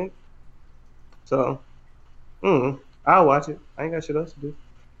for a minute. So, I'll watch it. I ain't got shit else to do.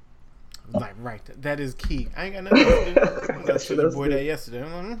 Like that is key. I ain't got nothing else to do. I got your boy that yesterday.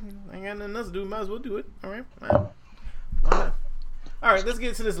 I ain't got nothing else to do. Might as well do it. All right. Why not? All right, let's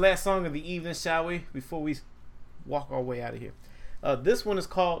get to this last song of the evening, shall we? Before we walk our way out of here. This one is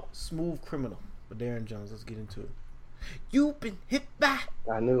called Smooth Criminal by Darren Jones. Let's get into it. You've been hit by.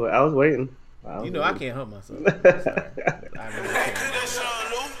 I knew it. I was waiting. I can't help myself. Sorry. I really can't.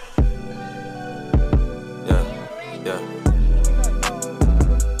 Yeah.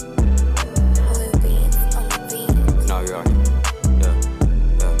 No, you're right.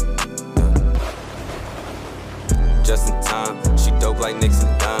 Just in time, she dope like Nicks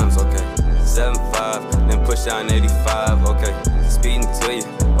and dimes, okay. 7'5", then push down 85, okay. Speeding to you,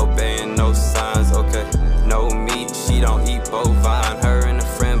 obeying no signs, okay. No meat, she don't eat bovine. Her and a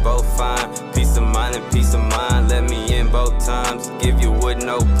friend both fine. Peace of mind and peace of mind. Let me in both times. Give you wood,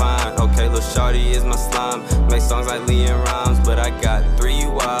 no pine. Okay, lil' shawty is my slime. Make songs like Leon Rhymes, but I got 3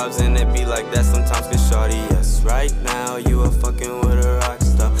 wives and it be like that sometimes. Cause shawty, yes, right now you are fucking with a rock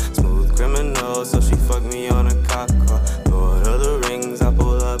star. Smooth criminal, so she fuck me on a cop car. Lord of the Rings, I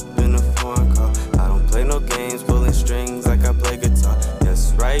pull up in a foreign car. I don't play no games, pulling strings like I play guitar.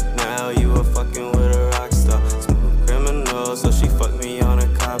 Yes, right now you are fucking with a rock star. Smooth criminal, so she fuck me on a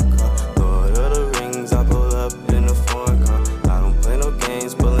cop car. Lord of the Rings, I pull up in a foreign car. I don't play no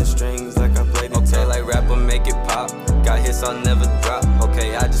games, pulling strings like I play guitar. Okay, like rapper, make it pop. Got hits, I'll never drop.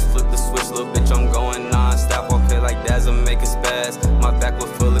 Okay, I just flip the switch, little bitch, I'm going non-stop. Okay, like Dazzle, make it spaz. My back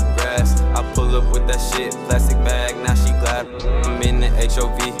was full of grass. I pull up with that shit, plastic bag, now she glad. I'm in the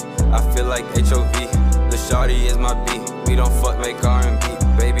HOV, I feel like HOV. The shawty is my beat, we don't fuck, make R&B.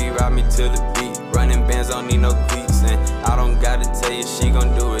 Baby, ride me to the beat, running bands, don't need no cleats. And I don't gotta tell you, she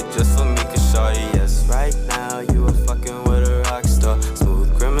gon' do it just for me. Cause shawty, yes, right now you are fucking with a rock star.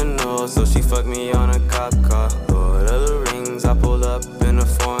 Smooth criminal, so she fuck me on a cop car. Lord of the Rings, I pull up in a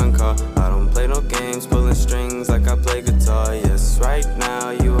foreign car. I don't play no games, pulling strings like I play guitar. Yes, right now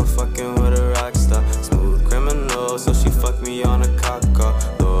you are fucking with a rock star. Smooth criminal, so she fuck me on a cop car.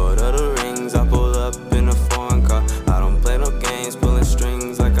 Lord of the Rings, I pull up in a foreign car. I don't play no games, pulling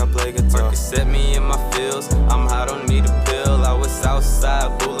strings like I play guitar. Set me in my feels, I'm high, don't need a pill. I was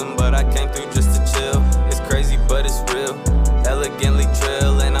outside fooling, but I came through just to chill. It's crazy.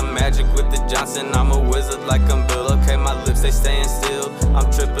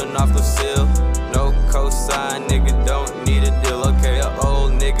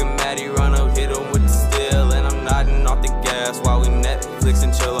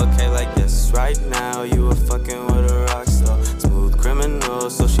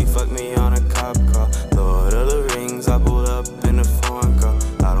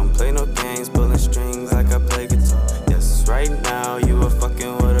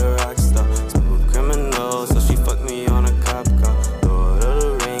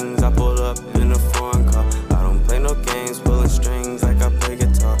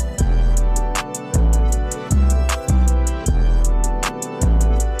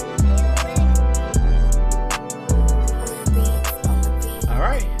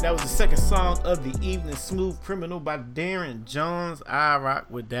 of the evening, Smooth Criminal by Darren Jones. I rock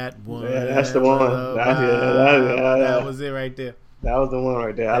with that one. Yeah, that's the one. That was it right there. That was the one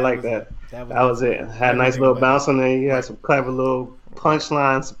right there. I like that. That was it. Had a nice little bounce on there. You had some clever little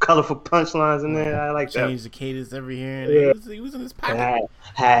punchlines, some colorful punchlines in there. I like that. Changed the cadence every here and there. He was in his pocket.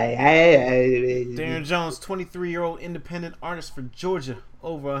 Hey. Darren Jones, 23-year-old independent artist for Georgia.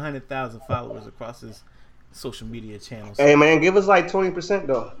 Over 100,000 followers across his social media channels. Hey, man, give us like 20%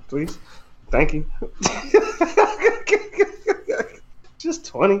 though, please. Thank you. Just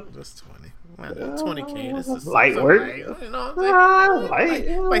 20. Just 20. 20K. This is light work. You know what I'm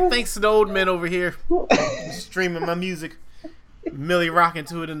saying? Like thanks to the old men over here streaming my music. Millie rocking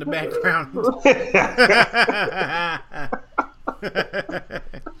to it in the background.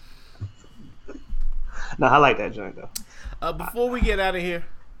 No, I like that joint though. Before we get out of here,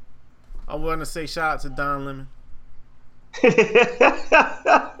 I want to say shout out to Don Lemon.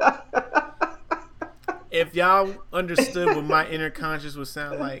 If y'all understood what my inner conscious would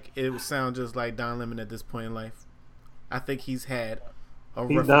sound like, it would sound just like Don Lemon at this point in life. I think he's had a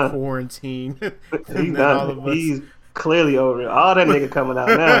rough quarantine than all of us. He's clearly over it. All that nigga coming out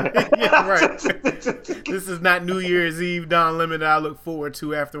now. Yeah, right. This is not New Year's Eve Don Lemon that I look forward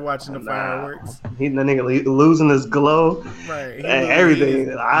to after watching the fireworks. He the nigga losing his glow. Right. And everything.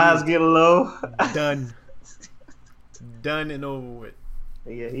 His eyes getting low. Done and over with.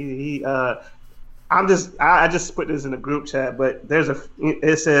 Yeah, I just put this in the group chat, but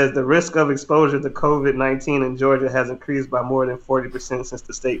it says the risk of exposure to COVID-19 in Georgia has increased by more than 40% since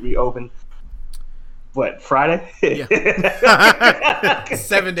the state reopened. What, Friday? Yeah.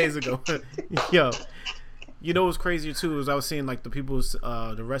 7 days ago. Yo. You know what's crazier too is I was seeing like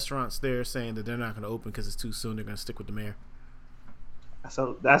the restaurants there saying that they're not going to open because it's too soon. They're going to stick with the mayor.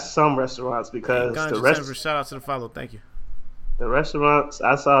 So that's some restaurants because shout out to the follow. Thank you. The restaurants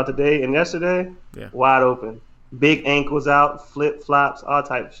I saw today and yesterday, wide open. Big ankles out, flip flops, all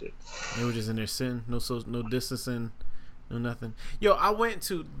type of shit. They were just in there sitting, no distancing, no nothing. Yo, I went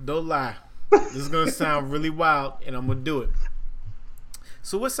to, don't lie, this is gonna sound really wild, and I'm gonna do it.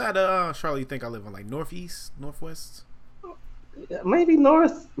 So, what side of Charlotte you think I live on? Like northeast, northwest? Maybe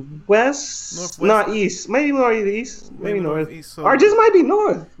northwest, not east. Maybe northeast, maybe northeast, so, or just might be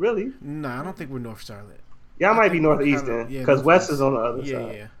north. Really? Nah, I don't think we're North Charlotte. Y'all might be northeast then, because west is on the other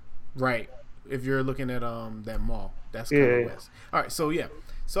side. Yeah, right. If you're looking at that mall, that's kind of west. All right, so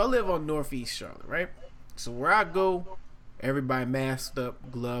I live on northeast Charlotte, right? So where I go, everybody masked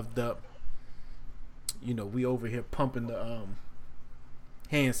up, gloved up. You know, we over here pumping the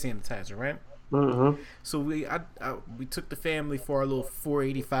hand sanitizer, right? Mm-hmm. So we took the family for our little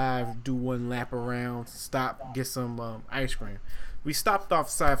 485, do one lap around, stop, get some ice cream. We stopped off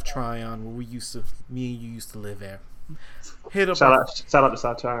South Tryon where me and you used to live at. Shout out to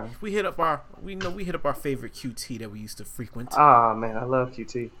South Tryon. We hit up our favorite QT that we used to frequent. Ah man, I love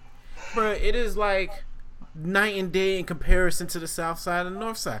QT. Bro, it is like night and day in comparison to the south side and the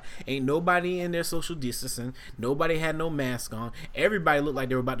north side. Ain't nobody in there social distancing. Nobody had no mask on. Everybody looked like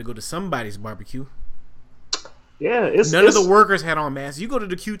they were about to go to somebody's barbecue. Yeah, none of the workers had on masks. You go to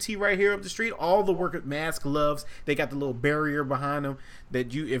the QT right here up the street, all the workers mask, gloves. They got the little barrier behind them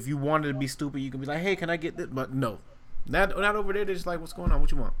that if you wanted to be stupid, you could be like, "Hey, can I get this?" But no, not over there. They're just like, "What's going on?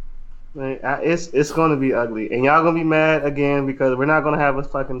 What you want?" Man, it's going to be ugly, and y'all gonna be mad again because we're not gonna have a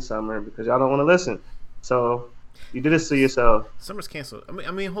fucking summer because y'all don't want to listen. So you did this to yourself. Summer's canceled.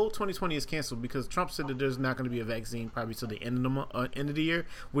 I mean, whole 2020 is canceled because Trump said that there's not going to be a vaccine probably till the end of the year,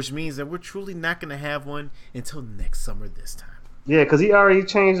 which means that we're truly not going to have one until next summer this time. Yeah, because he already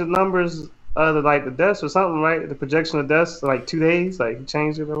changed the numbers of the deaths or something, right? The projection of deaths to like 2 days, like he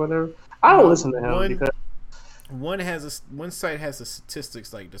changed it or whatever. I don't listen to him because one site has the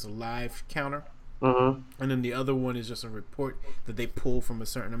statistics, like there's a live counter. Mm-hmm. And then the other one is just a report that they pull from a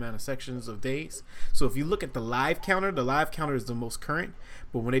certain amount of sections of days. So if you look at the live counter is the most current.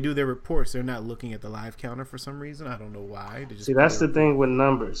 But when they do their reports, they're not looking at the live counter for some reason. I don't know why. See, that's the thing with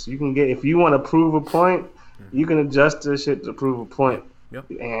numbers. You can get, if you want to prove a point, you can adjust this shit to prove a point. Yep.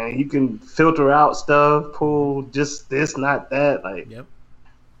 And you can filter out stuff, pull just this, not that. Like, yep.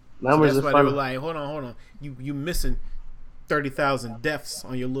 Numbers so that's why they were like, hold on. You missing 30,000 deaths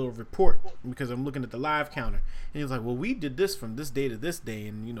on your little report because I'm looking at the live counter. And he was like, well, we did this from this day to this day,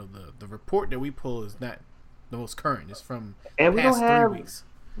 and you know the report that we pull is not the most current. It's from past 3 weeks.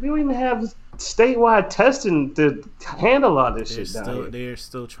 We don't even have statewide testing to handle all this shit down here. They're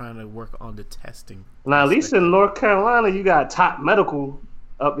still trying to work on the testing. Now, at least in North Carolina, you got top medical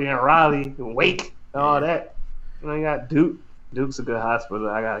up there in Raleigh and Wake and all that. You know, you got Duke. Duke's a good hospital.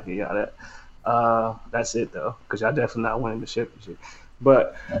 I gotta give y'all that. That's it though, because y'all definitely not winning the ship and shit.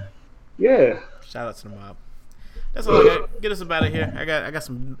 But Yeah. Shout out to the mob. That's all I got. Get us about it here. I got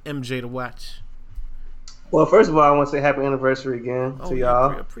some MJ to watch. Well, first of all, I want to say happy anniversary again to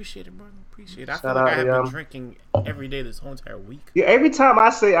y'all. Appreciate it, bro. Appreciate it. I Shout feel like out I have to been y'all. drinking every day this whole entire week. Yeah, every time I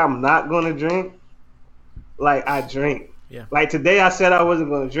say I'm not gonna drink, like I drink. Yeah. Like today, I said I wasn't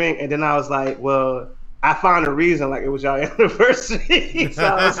gonna drink, and then I was like, well, I found a reason. Like it was y'all anniversary, so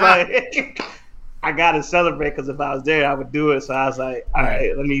I was like, I gotta celebrate because if I was there, I would do it. So I was like, all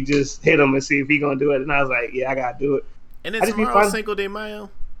right, let me just hit him and see if he gonna do it. And I was like, yeah, I gotta do it. And then tomorrow's Cinco de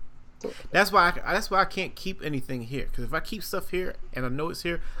Mayo. That's why I can't keep anything here. Because if I keep stuff here and I know it's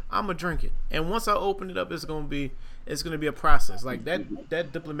here, I'm gonna drink it. And once I open it up, it's gonna be a process. Like that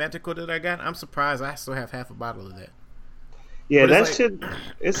Diplomatico that I got, I'm surprised I still have half a bottle of that. Yeah, But that it's shit.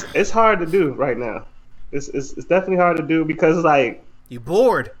 It's hard to do right now. It's definitely hard to do because like you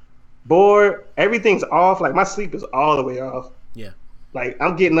bored. Everything's off. Like my sleep is all the way off. Yeah. Like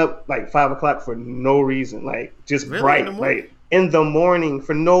I'm getting up like 5 o'clock for no reason. Like just Really? bright. Like in the morning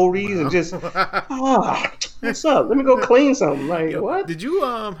for no reason. Just what's up? Let me go clean something. Like what? Did you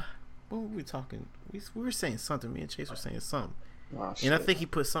what were we talking? We were saying something. Me and Chase were saying something. Oh, and I think he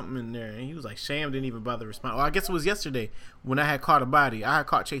put something in there, and he was like, "Sham didn't even bother to respond." Well, I guess it was yesterday when I had caught a body. I had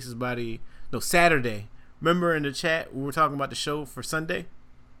caught Chase's body. No, Saturday. Remember in the chat we were talking about the show for Sunday?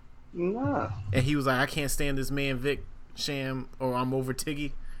 Nah. And he was like, "I can't stand this man, Vic Sham, or I'm over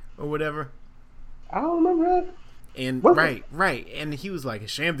Tiggy, or whatever." I don't remember that. And what? right. And he was like,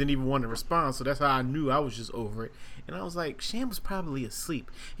 Sham didn't even want to respond, so that's how I knew I was just over it. And I was like, Sham was probably asleep.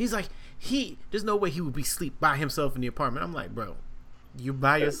 He's like, there's no way he would be asleep by himself in the apartment. I'm like, bro, you're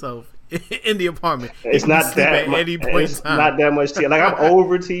by yourself in the apartment. It's not that much. It's not that much TV. Like I'm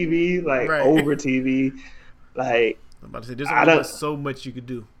over TV. Like over TV. Like I'm about to say, there's only so much you could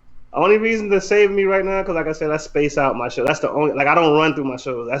do. Only reason to save me right now, because like I said, I space out my show. That's the only, like I don't run through my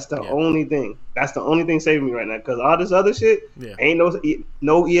shows. That's the only thing. That's the only thing saving me right now. Because all this other shit, ain't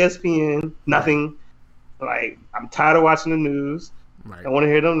no ESPN, nothing. Like I'm tired of watching the news. Right. I want to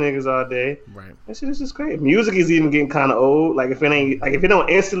hear them niggas all day. Right. That shit is just crazy. Music is even getting kind of old. Like if it don't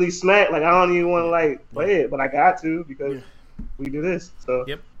instantly smack, like I don't even want to like play it, but I got to because we do this. So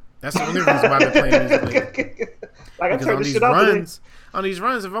that's the only reason why I've been playing music. Like I turn this shit off on these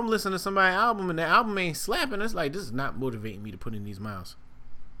runs, if I'm listening to somebody's album and the album ain't slapping, it's like this is not motivating me to put in these miles.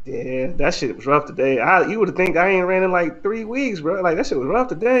 Yeah, that shit was rough today. You would think I ain't ran in like 3 weeks, bro. Like that shit was rough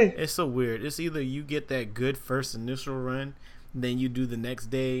today. It's so weird. It's either you get that good first initial run, then you do the next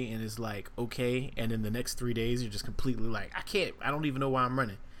day and it's like okay, and then the next 3 days you're just completely like I don't even know why I'm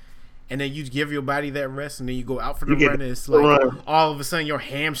running. And then you give your body that rest, and then you go out for the run, and it's like all of a sudden your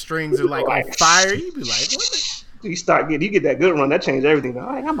hamstrings are like on fire. You be like, what the? You get that good run, that changed everything.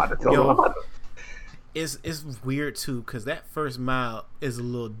 I'm about to go. It's weird too, because that first mile is a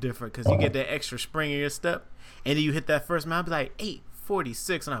little different, because you get that extra spring in your step, and then you hit that first mile, I'll be like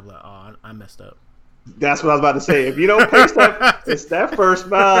 8:46, and I'm like, oh, I messed up. That's what I was about to say. If you don't pace that, it's that first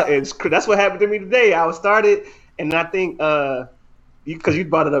mile. That's what happened to me today. I was started, and I think because you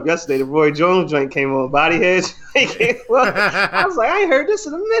brought it up yesterday, the Roy Jones joint came on, Bodyhead. Well, I was like, I ain't heard this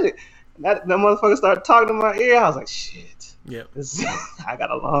in a minute. That motherfucker started talking to my ear. I was like, shit. Yep. I got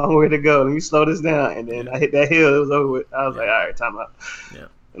a long way to go. Let me slow this down. And then I hit that hill. It was over with. I was like, all right, time out. Yeah.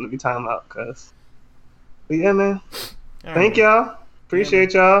 Let me time out, cuz. But yeah, man. Thank y'all.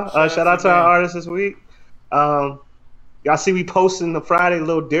 Appreciate y'all. Shout out to our artists this week. Y'all see we posting the Friday a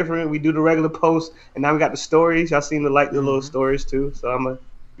little different. We do the regular post, and now we got the stories. Y'all seem to like the little stories too. So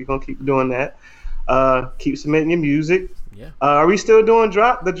we gonna keep doing that. Keep submitting your music. Yeah. Are we still doing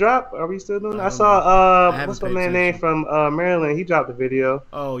the drop? Are we still doing that? I saw what's my man name from Maryland? He dropped a video.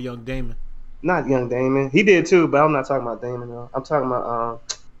 Oh, Young Damon. Not Young Damon. He did too, but I'm not talking about Damon though. I'm talking about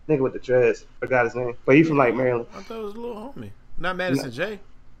nigga with the dreads. Forgot his name. But he from like Maryland. I thought it was a little homie. Not Madison J.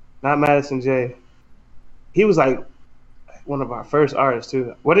 Not Madison J. He was like one of our first artists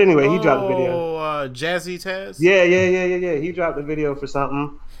too. But anyway, he dropped a video. Oh, Jazzy Taz? Yeah. He dropped a video for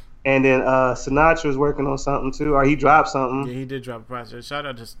something. And then Sinatra was working on something too, or he dropped something. Yeah, he did drop a project. Shout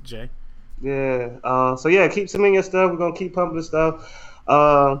out to Jay. Yeah. So yeah, keep submitting your stuff. We're gonna keep pumping the stuff.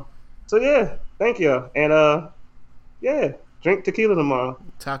 So yeah, thank you. And yeah, drink tequila tomorrow.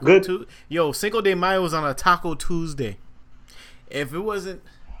 Yo, Cinco de Mayo was on a Taco Tuesday. If it wasn't,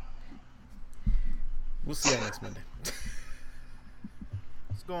 we'll see you next Monday.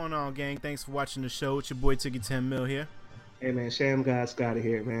 What's going on, gang? Thanks for watching the show. It's your boy Tiggy 10 Mil here. Hey man, Sham God Scotty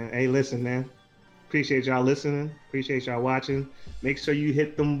here, man. Hey, listen, man. Appreciate y'all listening. Appreciate y'all watching. Make sure you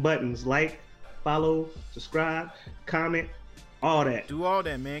hit them buttons: like, follow, subscribe, comment, all that. Do all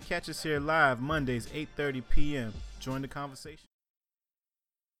that, man. Catch us here live Mondays, 8:30 p.m. Join the conversation.